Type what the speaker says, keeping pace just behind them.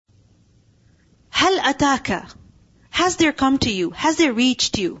هل أتاك, has there come to you, has there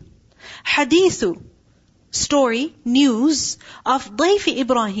reached you, حديث, story, news of ضيف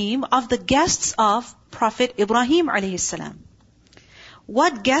Ibrahim, of the guests of Prophet Ibrahim alayhi salam.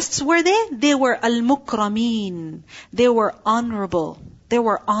 What guests were they? They were al-mukrameen. They were honorable. They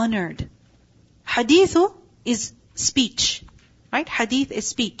were honored. Hadithu is speech. Right? Hadith is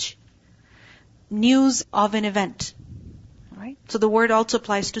speech. News of an event. Right? So the word also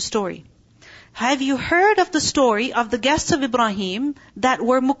applies to story. Have you heard of the story of the guests of Ibrahim that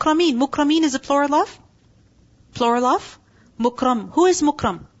were mukrameen? Mukrameen is a plural of? Plural of? Mukram. Who is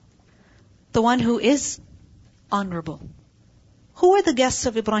mukram? The one who is honorable. Who were the guests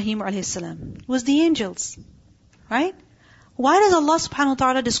of Ibrahim alayhi salam? It was the angels. Right? Why does Allah subhanahu wa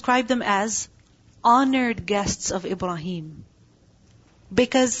ta'ala describe them as honored guests of Ibrahim?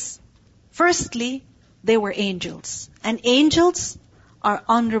 Because firstly, they were angels. And angels are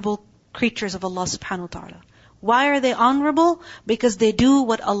honorable creatures of Allah subhanahu wa ta'ala. Why are they honorable? Because they do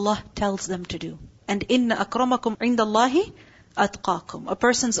what Allah tells them to do. And inna akramakum indallahi atqakum. A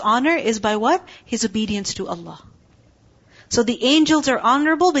person's honor is by what? His obedience to Allah. So the angels are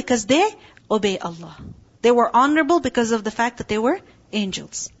honorable because they obey Allah. They were honorable because of the fact that they were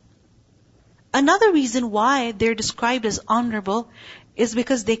angels. Another reason why they're described as honorable is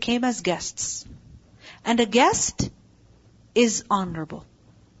because they came as guests. And a guest is honorable.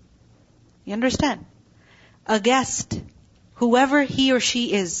 You understand? A guest, whoever he or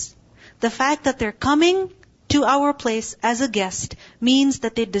she is, the fact that they're coming to our place as a guest means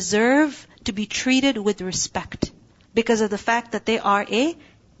that they deserve to be treated with respect because of the fact that they are a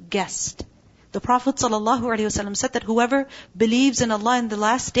guest. The Prophet ﷺ said that whoever believes in Allah in the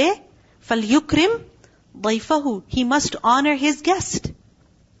last day, فَلْيُكْرِمْ ضَيْفَهُ, he must honor his guest.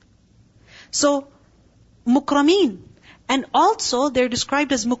 So, mukrameen. And also, they're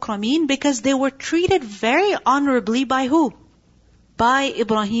described as mukrameen because they were treated very honorably by who? By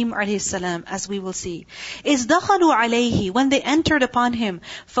Ibrahim alayhi salam, as we will see. إِذْ دَخَلُوا عَلَيْهِ, when they entered upon him,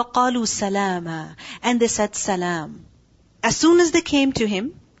 فَقَالُوا سَلَامًا, and they said salam. As soon as they came to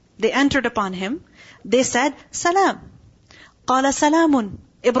him, they entered upon him, they said salam. قَالَ سَلَامٌ,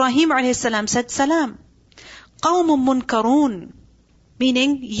 Ibrahim alayhi salam said salam. قَوْمٌ مُنْكَرُونَ,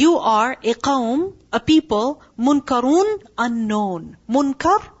 meaning you are a qawm, a people, munkarun, unknown.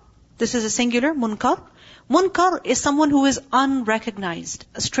 Munkar, this is a singular, munkar. Munkar is someone who is unrecognized,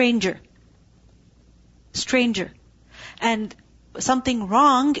 a stranger. Stranger. And something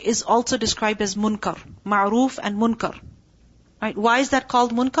wrong is also described as munkar, ma'roof and munkar. Right? Why is that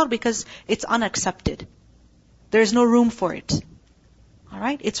called munkar? Because it's unaccepted. There is no room for it.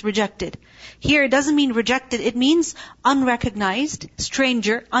 Alright? It's rejected. Here it doesn't mean rejected, it means unrecognized,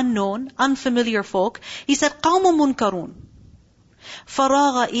 stranger, unknown, unfamiliar folk. He said, قَوْمٌ مُنْكَرُونَ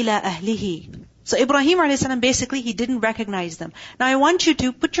فَرَاغَ إِلَىٰ أَهْلِهِ. So Ibrahim a.s. basically, he didn't recognize them. Now I want you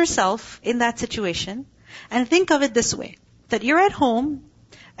to put yourself in that situation and think of it this way. That you're at home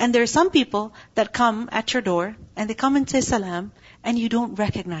and there are some people that come at your door and they come and say salam and you don't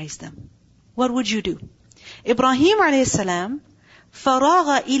recognize them. What would you do? Ibrahim a.s.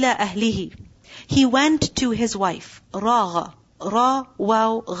 فَرَاغَ إِلَىٰ أَهْلِهِ. He went to his wife. رَاغَ. Ra,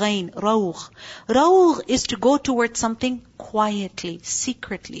 waw, ghain. Rawgh. Rawgh is to go towards something quietly,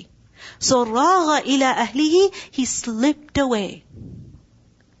 secretly. So رَاغَ إِلَىٰ أَهْلِهِ, he slipped away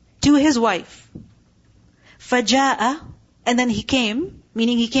to his wife. فَجَاءَ, and then he came,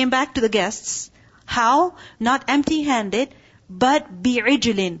 meaning he came back to the guests. How? Not empty-handed, but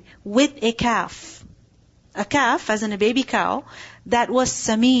بِعِجْلٍ, with a calf. A calf, as in a baby cow, that was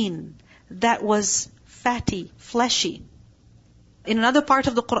sameen, that was fatty, fleshy. In another part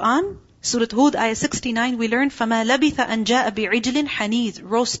of the Quran, Surah Hud, ayah 69, we learned, فَمَا لَبِثَ أَنْ جَاءَ بِعِجْلٍ حَنِيذٍ,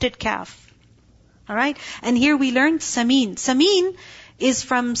 roasted calf. Alright? And here we learned sameen. Sameen is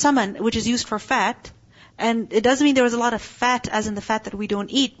from saman, which is used for fat. And it doesn't mean there was a lot of fat as in the fat that we don't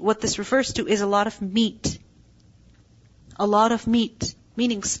eat. What this refers to is a lot of meat. A lot of meat.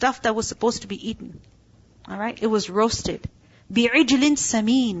 Meaning stuff that was supposed to be eaten. Alright? It was roasted. بِعِجْلٍ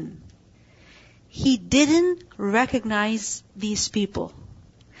sameen. He didn't recognize these people.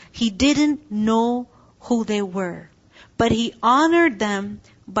 He didn't know who they were. But he honored them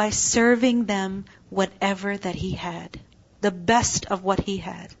by serving them whatever that he had. The best of what he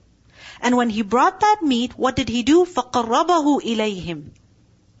had. And when he brought that meat, what did he do? فَقَرَّبَهُ إِلَيْهِمْ.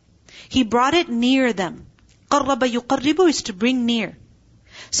 He brought it near them. قَرَّبَ يُقَرِّبُ is to bring near.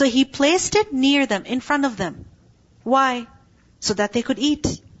 So he placed it near them, in front of them. Why? So that they could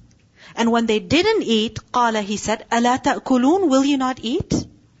eat. And when they didn't eat, قَالَ, he said, أَلَا تَأْكُلُونَ, will you not eat?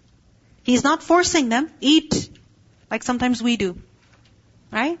 He's not forcing them, eat. Like sometimes we do.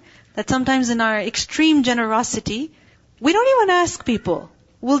 Right? That sometimes in our extreme generosity, we don't even ask people.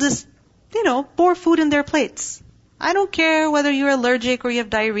 We'll just, pour food in their plates. I don't care whether you're allergic or you have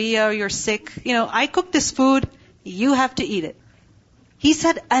diarrhea or you're sick. I cook this food, you have to eat it. He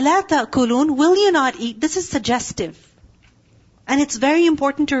said, أَلَا تَأْكُلُونَ, will you not eat? This is suggestive. And it's very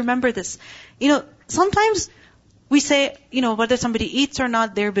important to remember this. Sometimes we say, whether somebody eats or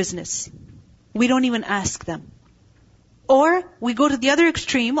not, their business. We don't even ask them. Or we go to the other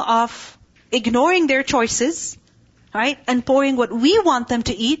extreme of ignoring their choices, right? And pouring what we want them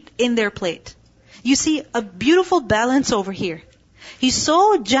to eat in their plate. You see a beautiful balance over here. He's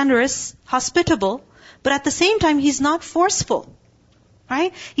so generous, hospitable, but at the same time, he's not forceful.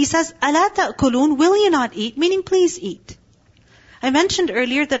 Right? He says, أَلَا تَأْكُلُونَ, will you not eat? Meaning, please eat. I mentioned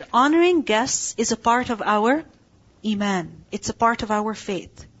earlier that honoring guests is a part of our iman. It's a part of our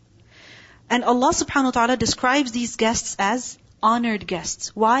faith. And Allah subhanahu wa ta'ala describes these guests as honored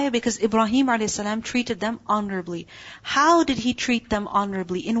guests. Why? Because Ibrahim a.s. treated them honorably. How did he treat them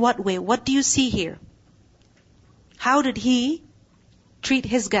honorably? In what way? What do you see here? How did he treat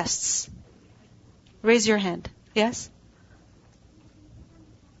his guests? Raise your hand. Yes?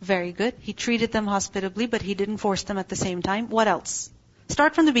 Very good. He treated them hospitably, but he didn't force them at the same time. What else?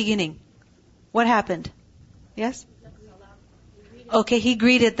 Start from the beginning. What happened? Yes? Okay, he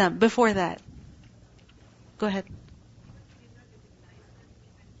greeted them. Before that. Go ahead.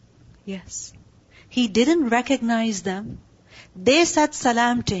 Yes. He didn't recognize them. They said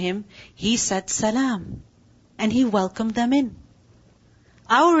salam to him. He said salam. And he welcomed them in.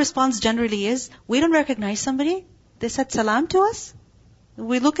 Our response generally is, we don't recognize somebody. They said salam to us.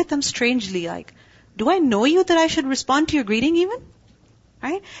 We look at them strangely like, do I know you that I should respond to your greeting even?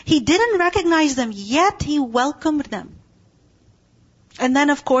 Right? He didn't recognize them, yet he welcomed them. And then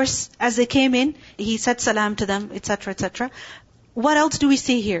of course, as they came in, he said salam to them, etc., etc. What else do we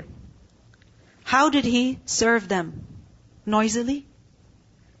see here? How did he serve them? Noisily?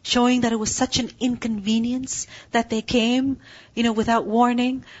 Showing that it was such an inconvenience that they came, without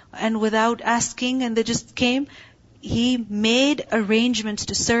warning and without asking, and they just came. He made arrangements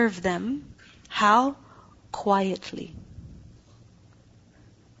to serve them. How? Quietly.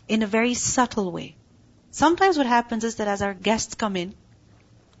 In a very subtle way. Sometimes what happens is that as our guests come in,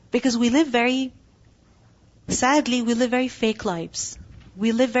 because sadly, we live very fake lives.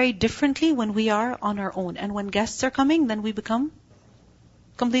 We live very differently when we are on our own. And when guests are coming, then we become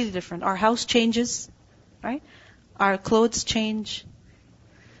completely different. Our house changes, right? Our clothes change.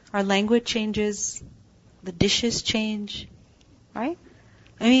 Our language changes. The dishes change, right?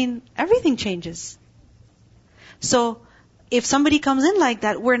 Everything changes. So, if somebody comes in like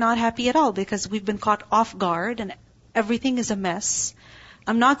that, we're not happy at all because we've been caught off guard and everything is a mess.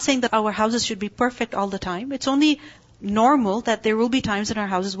 I'm not saying that our houses should be perfect all the time. It's only normal that there will be times that our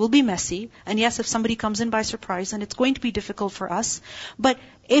houses will be messy. And yes, if somebody comes in by surprise, then it's going to be difficult for us. But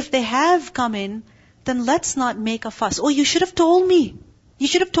if they have come in, then let's not make a fuss. Oh, you should have told me. You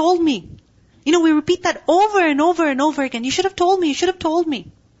should have told me. We repeat that over and over and over again. You should have told me. You should have told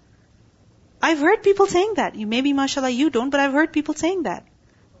me. I've heard people saying that. Maybe, mashallah, you don't, but I've heard people saying that.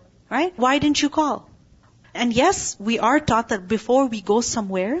 Right? Why didn't you call? And yes, we are taught that before we go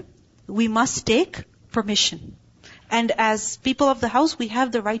somewhere, we must take permission. And as people of the house, we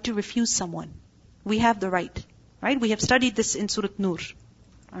have the right to refuse someone. We have the right. Right? We have studied this in Surah Nur.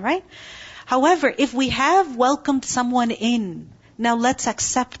 Alright? However, if we have welcomed someone in, now let's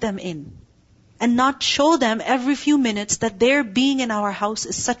accept them in. And not show them every few minutes that their being in our house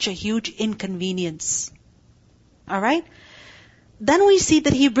is such a huge inconvenience. Alright? Then we see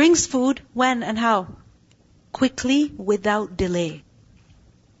that he brings food when and how? Quickly, without delay.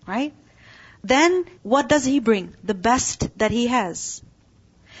 Right? Then, what does he bring? The best that he has.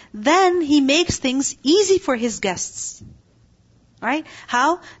 Then, he makes things easy for his guests. Right?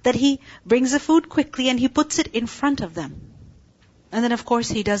 How? That he brings the food quickly and he puts it in front of them. And then of course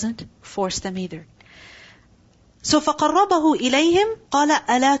he doesn't force them either. So فَقَرَّبَهُ إِلَيْهِمْ قَالَ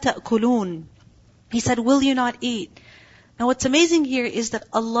أَلَا تَأْكُلُونَ. He said, will you not eat? Now what's amazing here is that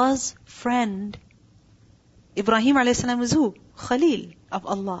Allah's friend, Ibrahim a.s. was who? Khalil of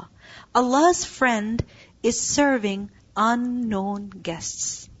Allah. Allah's friend is serving unknown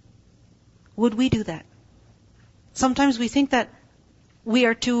guests. Would we do that? Sometimes we think that we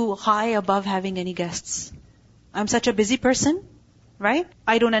are too high above having any guests. I'm such a busy person. Right?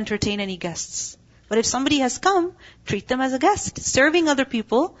 I don't entertain any guests. But if somebody has come, treat them as a guest. Serving other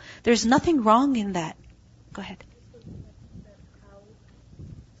people, there's nothing wrong in that. Go ahead.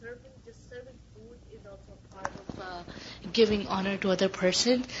 Serving food is also part of giving honor to other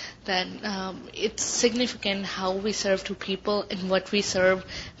person, that it's significant how we serve to people and what we serve.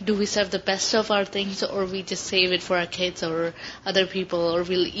 Do we serve the best of our things, or we just save it for our kids or other people, or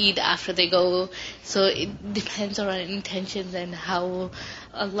we'll eat after they go? So it depends on our intentions and how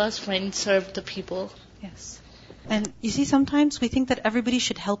Allah's friends serve the people. Yes. And you see, sometimes we think that everybody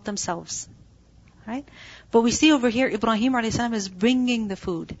should help themselves. Right? But we see over here, Ibrahim a.s. is bringing the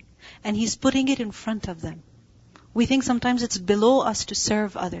food. And he's putting it in front of them. We think sometimes it's below us to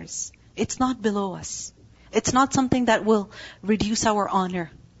serve others. It's not below us. It's not something that will reduce our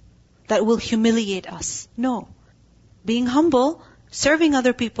honor, that will humiliate us. No. Being humble, serving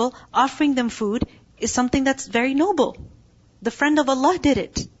other people, offering them food is something that's very noble. The friend of Allah did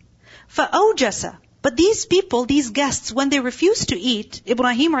it. فَأَوْجَسَ. But these people, these guests, when they refused to eat,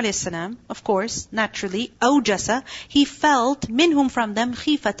 Ibrahim a.s., of course, naturally, أَوْجَسَ, he felt minhum from them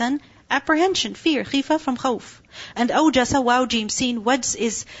khifatan, apprehension, fear, khifa from khawf. And أَوْجَسَ, waw jim sin, wajs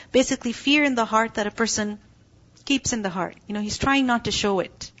is basically fear in the heart that a person keeps in the heart. He's trying not to show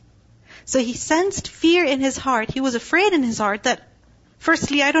it. So he sensed fear in his heart. He was afraid in his heart that,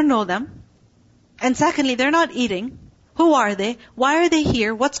 firstly, I don't know them. And secondly, they're not eating. Who are they? Why are they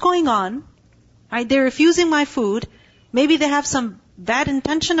here? What's going on? Right? They're refusing my food. Maybe they have some bad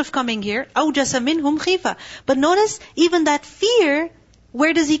intention of coming here. أَوْجَسَ مِنْهُمْ خِيفَةً. But notice, even that fear,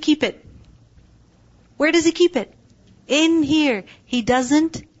 where does he keep it? Where does he keep it? In here. He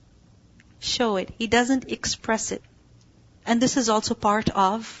doesn't show it. He doesn't express it. And this is also part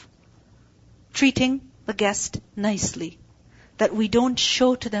of treating the guest nicely. That we don't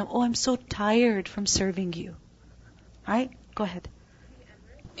show to them, oh, I'm so tired from serving you. Right? Go ahead.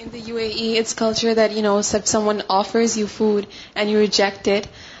 In the UAE, it's culture that, if someone offers you food and you reject it,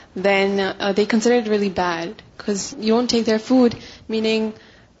 then they consider it really bad. Because you don't take their food, meaning,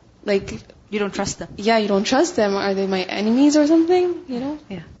 you don't trust them. Yeah, you don't trust them. Are they my enemies or something?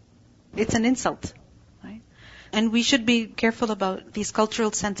 Yeah. It's an insult. Right? And we should be careful about these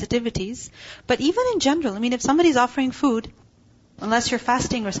cultural sensitivities. But even in general, if somebody's offering food, unless you're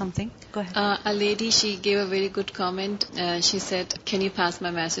fasting or something. Go ahead. A lady, she gave a very good comment. She said, can you pass my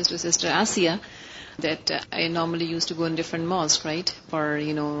message to Sister Asiya that I normally used to go in different mosques, right? For,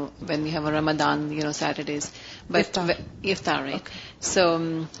 when we have a Ramadan, Saturdays. But Iftar, right? Okay.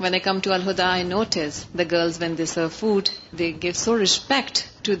 So when I come to Al-Huda, I notice the girls, when they serve food, they give so respect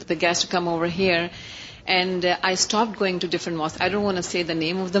to the guests to come over here. And I stopped going to different mosques. I don't want to say the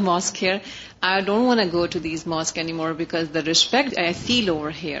name of the mosque here. I don't want to go to these mosques anymore because the respect I feel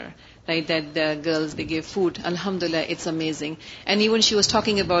over here, right, that the girls, they give food. Alhamdulillah, it's amazing. And even she was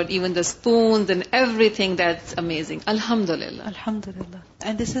talking about even the spoons and everything, that's amazing. Alhamdulillah. Alhamdulillah.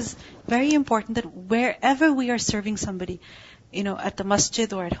 And this is very important that wherever we are serving somebody, at the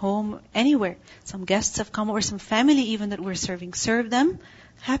masjid or at home, anywhere, some guests have come or some family even that we're serving, serve them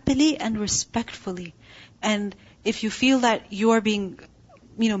happily and respectfully. And if you feel that you are being,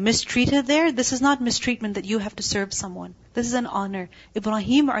 mistreated there, this is not mistreatment that you have to serve someone. This is an honor.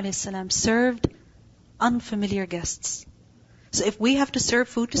 Ibrahim a.s. served unfamiliar guests. So if we have to serve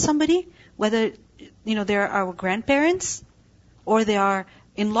food to somebody, whether, they're our grandparents, or they are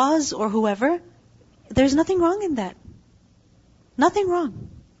in-laws, or whoever, there's nothing wrong in that. Nothing wrong.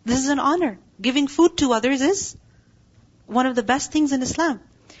 This is an honor. Giving food to others is one of the best things in Islam.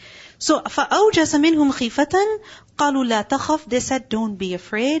 So, فَأَوْجَسَ مِنْهُمْ خِيفَةً قَالُوا لَا تَخَفْ. They said, don't be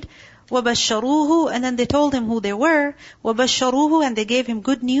afraid. وَبَشَّرُوهُ. And then they told him who they were. وَبَشَّرُوهُ. And they gave him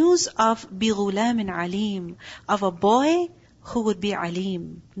good news of بِغُلَامٍ عَلِيمٍ. Of a boy who would be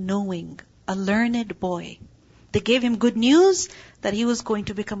alim, knowing, a learned boy. They gave him good news that he was going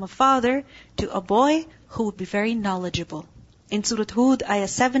to become a father to a boy who would be very knowledgeable. In Surah Hud, ayah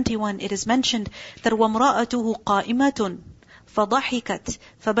 71, it is mentioned that وَامْرَأَتُهُ قَائِمَةٌ فَضَحِكَتْ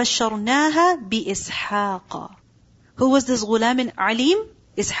فَبَشَّرْنَاهَا بِإِسْحَاقَ. Who was this غلام alim?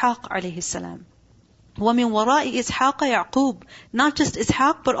 Ishaq alayhi salam. وَمِنْ وَرَاءِ إِسْحَاقَ يَعْقُوبَ. Not just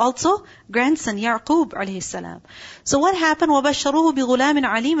Ishaq, but also grandson Ya'qub alayhi salam. So what happened? وَبَشَّرُوهُ بِغُلَامٍ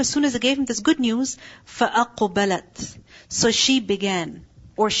عَلِيمٍ. As soon as they gave him this good news, فَأَقْبَلَتْ. So she began,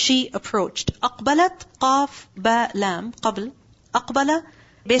 or she approached. أَقْبَلَتْ قَاف با لام قبل. أَقْبَلَ,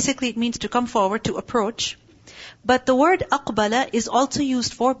 basically it means to come forward, to approach. But the word أَقْبَلَ is also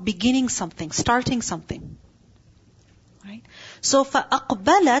used for beginning something, starting something. Right? So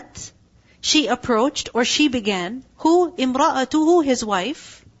فَأَقْبَلَتْ, she approached, or she began. Who? Imra'atuhu, his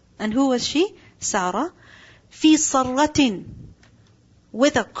wife. And who was she? Sarah. Fi sarratin,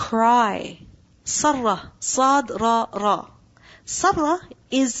 with a cry. Sarra, sad, ra, ra. Sarra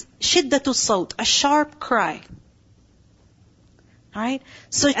is shiddatu sawt, a sharp cry. Right?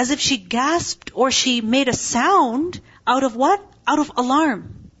 So as if she gasped or she made a sound Out of what? Out of alarm.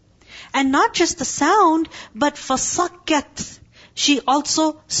 And not just the sound, but فَصَكَّتْ. She also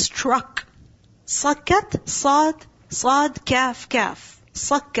struck. Sakkat, sad, kaf, kaf.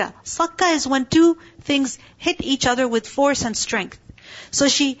 Sakka. Sakka is when two things hit each other with force and strength. So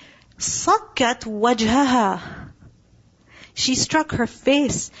she sakkat wajhaha. She struck her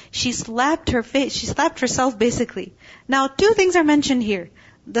face. She slapped her face. She slapped herself basically. Now two things are mentioned here.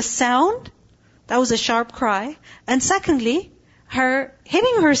 The sound, that was a sharp cry. And secondly, her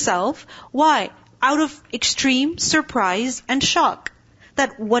hitting herself. Why? Out of extreme surprise and shock.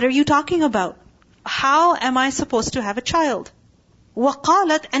 That what are you talking about? How am I supposed to have a child?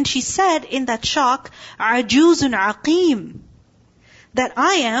 وَقَالَتْ, and she said in that shock, عَجُوزٌ عَقِيمٌ. That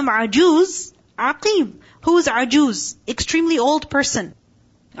I am عجوز, عقيم. Who is عجوز? Extremely old person.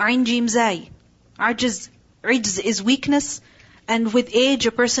 عين جيم زاي. عجز, عجز is weakness. And with age,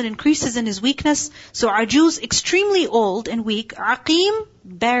 a person increases in his weakness. So عجوز, extremely old and weak. عقيم,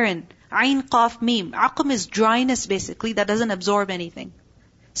 barren. عين قاف ميم. عقم is dryness basically, that doesn't absorb anything.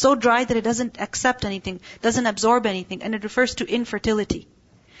 So dry that it doesn't accept anything, doesn't absorb anything, and it refers to infertility.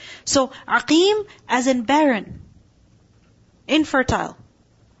 So, aqim as in barren, infertile.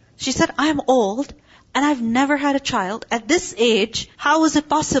 She said, I'm old, and I've never had a child. At this age, how is it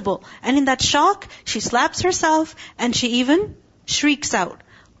possible? And in that shock, she slaps herself, and she even shrieks out.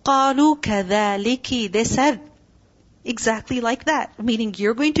 قَالُوا كَذَلِكِ. They said, exactly like that. Meaning,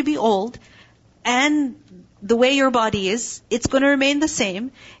 you're going to be old, and the way your body is, it's going to remain the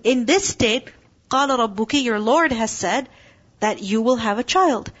same. In this state, قَالَ رَبُّكِ, your Lord has said that you will have a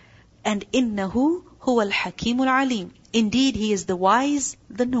child. And إِنَّهُ هُوَ الْحَكِيمُ الْعَلِيمُ. Indeed, He is the wise,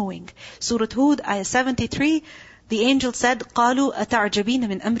 the knowing. Surah Hud, ayah 73, the angel said, قَالُوا أَتَعْجَبِينَ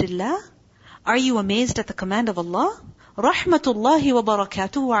مِنْ أَمْرِ اللَّهِ. Are you amazed at the command of Allah? رَحْمَةُ اللَّهِ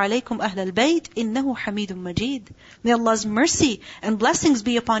وَبَرَكَاتُهُ عَلَيْكُمْ أَهْلَ الْبَيْتِ إِنَّهُ حَمِيدٌ مَجِيدٌ. May Allah's mercy and blessings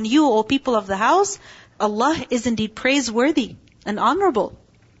be upon you, O people of the house. Allah is indeed praiseworthy and honorable.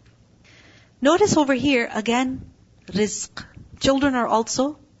 Notice over here, again, rizq. Children are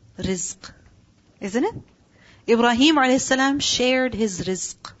also rizq. Isn't it? Ibrahim a.s. shared his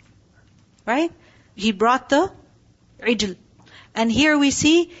rizq. Right? He brought the ijl. And here we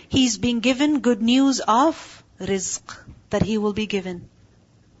see, he's being given good news of rizq, that he will be given.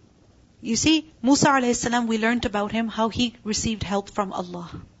 You see, Musa a.s., we learned about him, how he received help from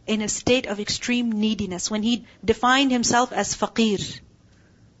Allah in a state of extreme neediness, when he defined himself as faqir.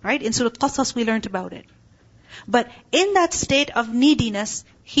 Right? In Surah Qasas we learned about it. But in that state of neediness,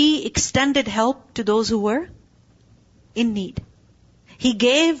 he extended help to those who were in need. He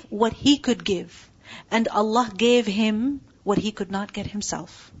gave what he could give. And Allah gave him what he could not get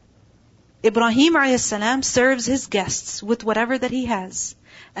himself. Ibrahim a.s. serves his guests with whatever that he has.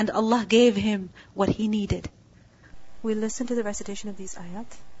 And Allah gave him what he needed. We'll listen to the recitation of these ayat.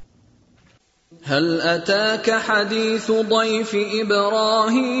 هل أتاك حديث ضيف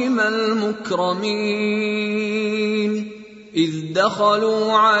إبراهيم المكرمين إذ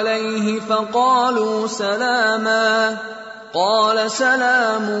دخلوا عليه فقالوا سلاما قال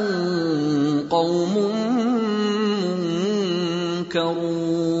سلام قوم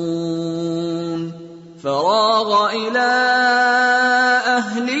منكرون فراغ إلى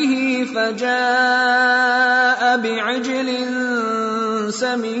أهله فجاء بعجل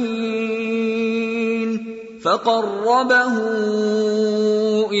سمين فقربه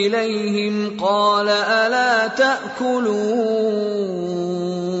إليهم قال ألا تأكلون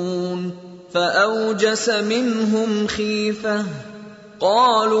فأوجس منهم خيفة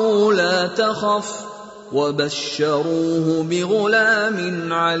قالوا لا تخف وبشروه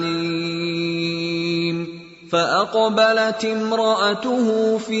بغلام عليم فأقبلت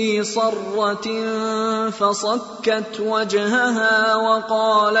امرأته في صرة فصكت وجهها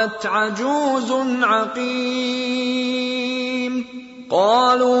وقالت عجوز عقيم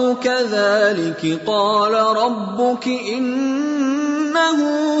قالوا كذلك قال ربك إنه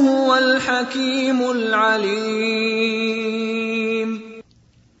هو الحكيم العليم